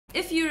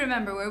If you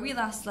remember where we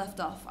last left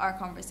off our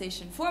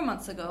conversation 4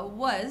 months ago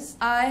was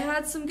I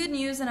had some good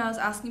news and I was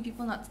asking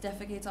people not to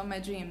defecate on my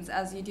dreams,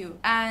 as you do.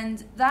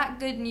 And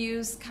that good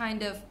news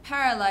kind of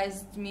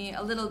paralyzed me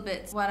a little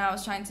bit when I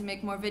was trying to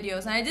make more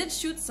videos. And I did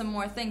shoot some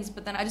more things,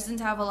 but then I just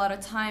didn't have a lot of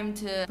time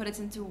to put it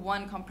into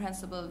one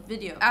comprehensible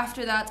video.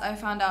 After that, I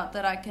found out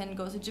that I can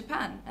go to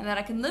Japan and that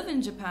I can live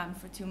in Japan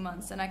for 2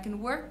 months and I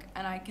can work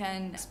and I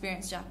can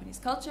experience Japanese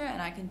culture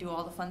and I can do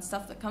all the fun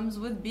stuff that comes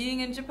with being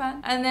in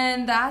Japan. And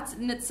then that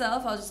in itself,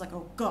 I was just like,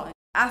 oh god.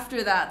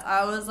 After that,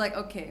 I was like,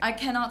 okay, I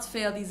cannot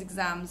fail these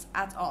exams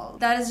at all.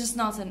 That is just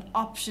not an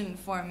option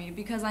for me,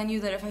 because I knew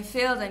that if I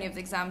failed any of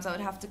the exams, I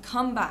would have to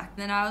come back.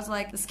 Then I was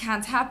like, this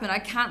can't happen. I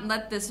can't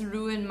let this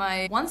ruin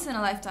my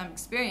once-in-a-lifetime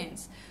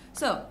experience.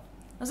 So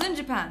I was in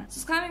Japan. So I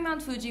was climbing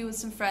Mt Fuji with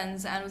some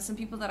friends and with some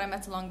people that I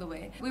met along the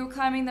way. We were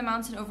climbing the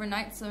mountain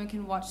overnight so we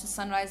can watch the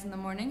sunrise in the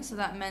morning. So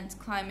that meant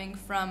climbing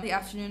from the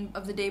afternoon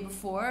of the day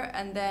before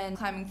and then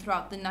climbing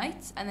throughout the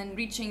night and then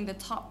reaching the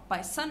top by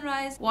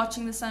sunrise,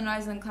 watching the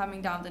sunrise and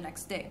climbing down the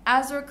next day.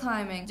 As we're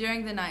climbing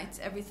during the night,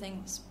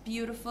 everything was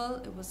beautiful.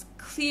 It was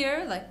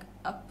clear, like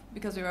up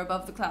because we were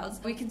above the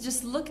clouds. We could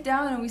just look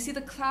down and we see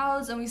the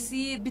clouds and we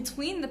see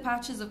between the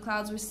patches of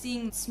clouds we're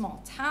seeing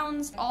small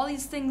towns, all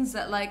these things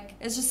that like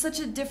it's just such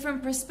a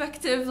different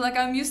perspective. Like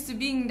I'm used to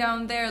being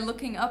down there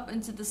looking up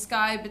into the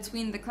sky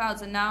between the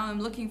clouds and now I'm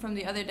looking from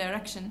the other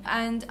direction.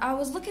 And I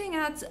was looking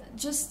at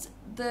just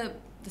the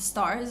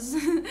stars.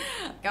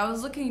 I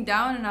was looking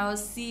down and I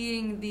was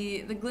seeing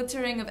the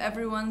glittering of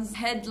everyone's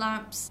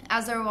headlamps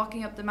as they were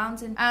walking up the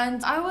mountain.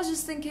 And I was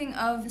just thinking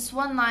of this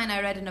one line I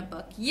read in a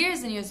book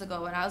years and years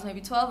ago when I was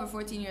maybe 12 or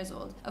 14 years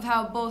old, of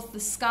how both the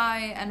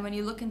sky and when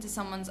you look into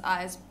someone's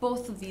eyes,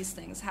 both of these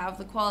things have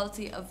the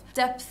quality of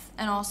depth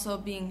and also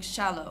being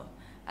shallow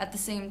at the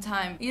same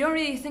time. You don't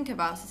really think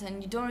about it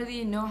and you don't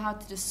really know how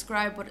to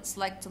describe what it's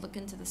like to look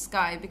into the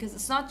sky because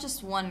it's not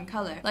just one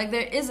color. Like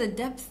there is a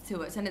depth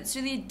to it and it's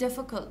really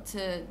difficult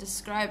to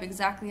describe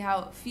exactly how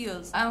it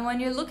feels. And when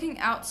you're looking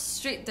out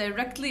straight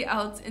directly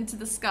out into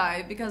the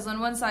sky, because on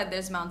one side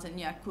there's mountain,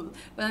 yeah, cool.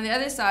 But on the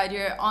other side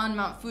you're on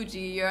Mount Fuji,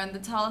 you're on the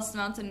tallest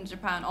mountain in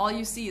Japan, all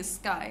you see is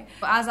sky.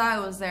 But as I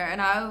was there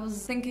and I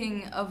was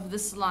thinking of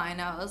this line,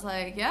 I was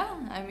like, yeah,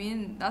 I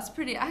mean, that's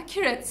pretty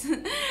accurate.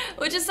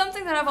 Which is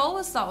something that I've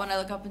always thought when I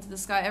look up into the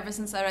sky ever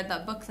since I read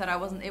that book, that I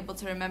wasn't able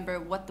to remember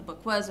what the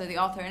book was or the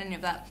author or any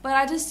of that. But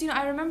I just,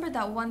 I remembered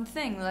that one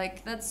thing,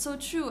 like that's so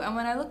true. And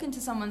when I look into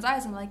someone's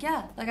eyes, I'm like,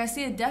 yeah, like I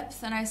see a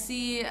depth and I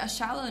see a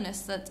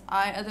shallowness that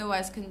I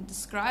otherwise couldn't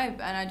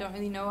describe, and I don't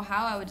really know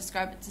how I would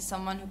describe it to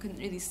someone who couldn't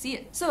really see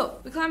it. So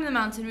we climb the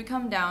mountain, we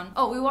come down,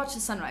 oh, we watch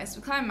the sunrise,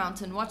 we climb a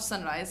mountain, watch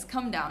sunrise,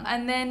 come down,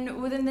 and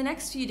then within the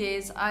next few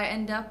days I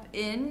end up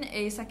in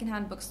a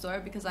secondhand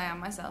bookstore because I am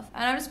myself,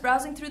 and I'm just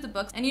browsing through the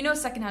books. And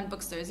secondhand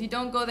bookstores, you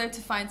don't go there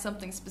to find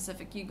something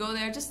specific. You go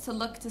there just to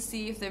look to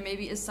see if there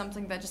maybe is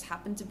something that just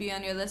happened to be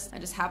on your list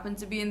and just happened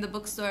to be in the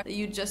bookstore that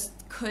you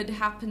just could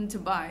happen to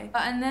buy.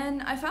 And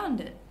then I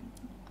found it.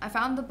 I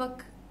found the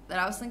book that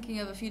I was thinking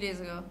of a few days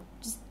ago,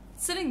 just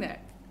sitting there,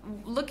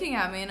 looking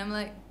at me, and I'm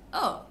like,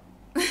 oh,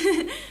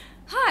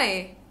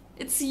 hi,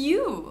 it's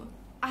you.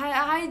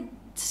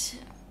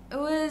 It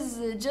was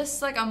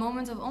just like a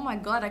moment of, oh my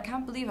god, I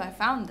can't believe I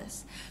found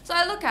this. So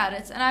I look at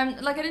it and I'm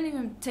like, I didn't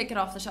even take it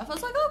off the shelf. I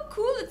was like, oh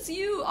cool, it's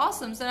you,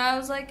 awesome. So I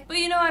was like, but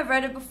I've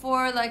read it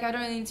before, like I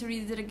don't really need to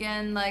read it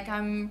again. Like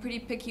I'm pretty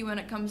picky when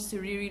it comes to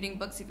rereading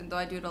books, even though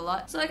I do it a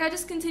lot. So like I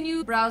just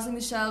continue browsing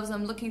the shelves,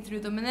 I'm looking through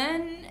them, and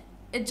then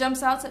it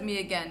jumps out at me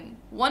again.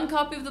 One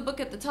copy of the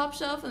book at the top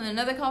shelf and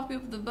another copy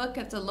of the book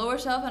at the lower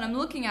shelf, and I'm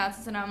looking at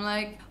it and I'm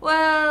like,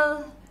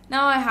 well,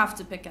 now I have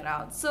to pick it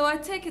out. So I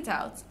take it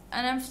out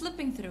and I'm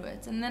flipping through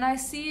it, and then I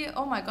see,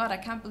 oh my god, I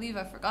can't believe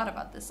I forgot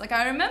about this. Like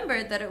I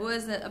remembered that it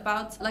was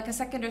about like a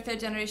second or third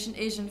generation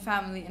Asian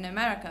family in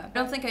America. I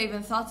don't think I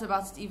even thought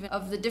about it, even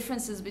of the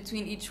differences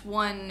between each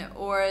one,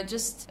 or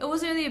just, it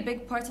wasn't really a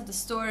big part of the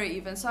story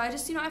even. So I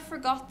just, I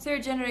forgot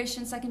third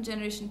generation, second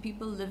generation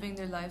people living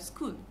their lives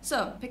cool.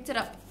 So picked it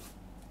up.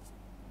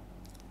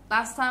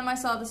 Last time I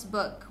saw this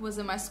book was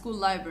in my school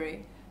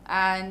library.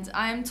 And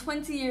I'm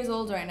 20 years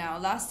old right now.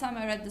 Last time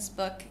I read this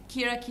book,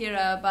 Kira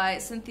Kira by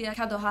Cynthia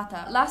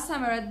Kadohata. Last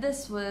time I read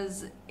this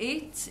was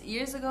 8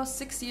 years ago,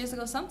 6 years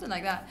ago, something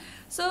like that.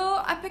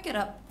 So I pick it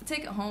up, I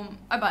take it home,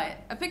 I buy it.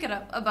 I pick it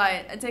up, I buy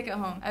it, I take it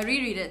home. I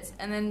reread it,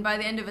 and then by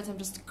the end of it I'm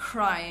just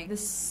crying.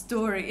 This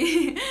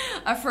story,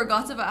 I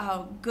forgot about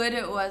how good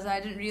it was. I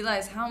didn't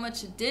realize how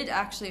much it did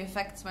actually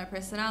affect my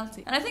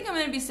personality. And I think I'm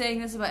going to be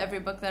saying this about every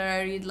book that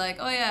I read, like,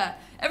 oh yeah,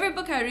 every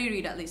book I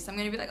reread at least, I'm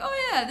going to be like,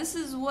 oh yeah, this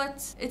is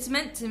what it's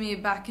meant to me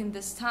back in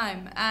this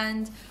time.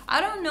 And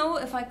I don't know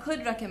if I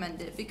could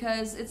recommend it,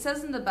 because it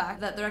says in the back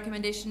that the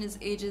recommendation is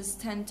ages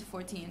 10 to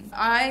 14.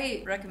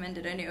 I recommend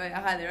it anyway, I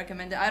highly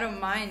recommend it. I don't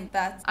mind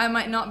that I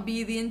might not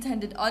be the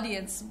intended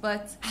audience,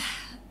 but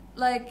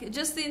like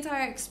just the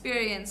entire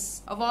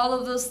experience of all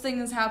of those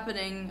things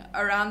happening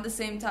around the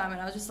same time,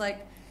 and I was just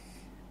like,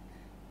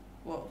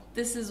 whoa,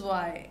 this is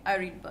why I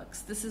read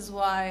books. This is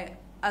why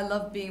I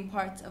love being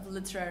part of the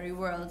literary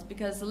world,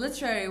 because the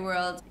literary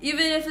world,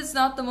 even if it's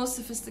not the most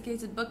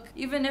sophisticated book,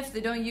 even if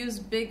they don't use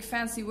big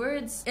fancy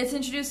words, it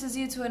introduces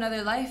you to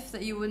another life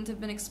that you wouldn't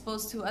have been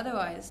exposed to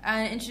otherwise,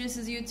 and it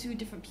introduces you to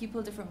different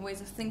people, different ways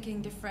of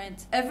thinking,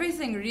 different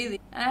everything really.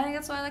 And I think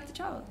that's why I like to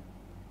travel.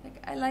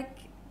 Like, I like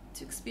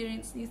to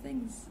experience new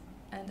things,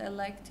 and I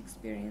like to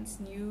experience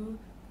new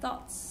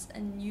thoughts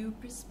and new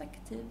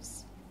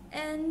perspectives.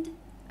 And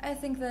I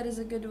think that is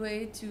a good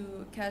way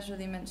to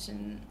casually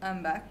mention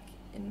I'm back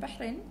in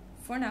Bahrain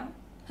for now.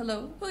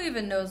 Hello. Who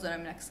even knows that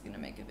I'm next gonna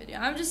make a video?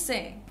 I'm just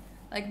saying.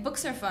 Like,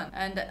 books are fun,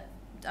 and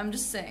I'm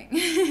just saying.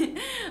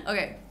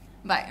 Okay,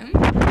 bye.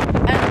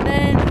 And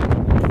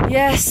then,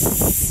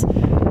 yes,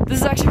 this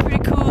is actually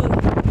pretty cool.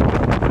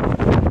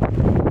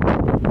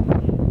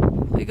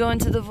 We go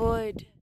into the void.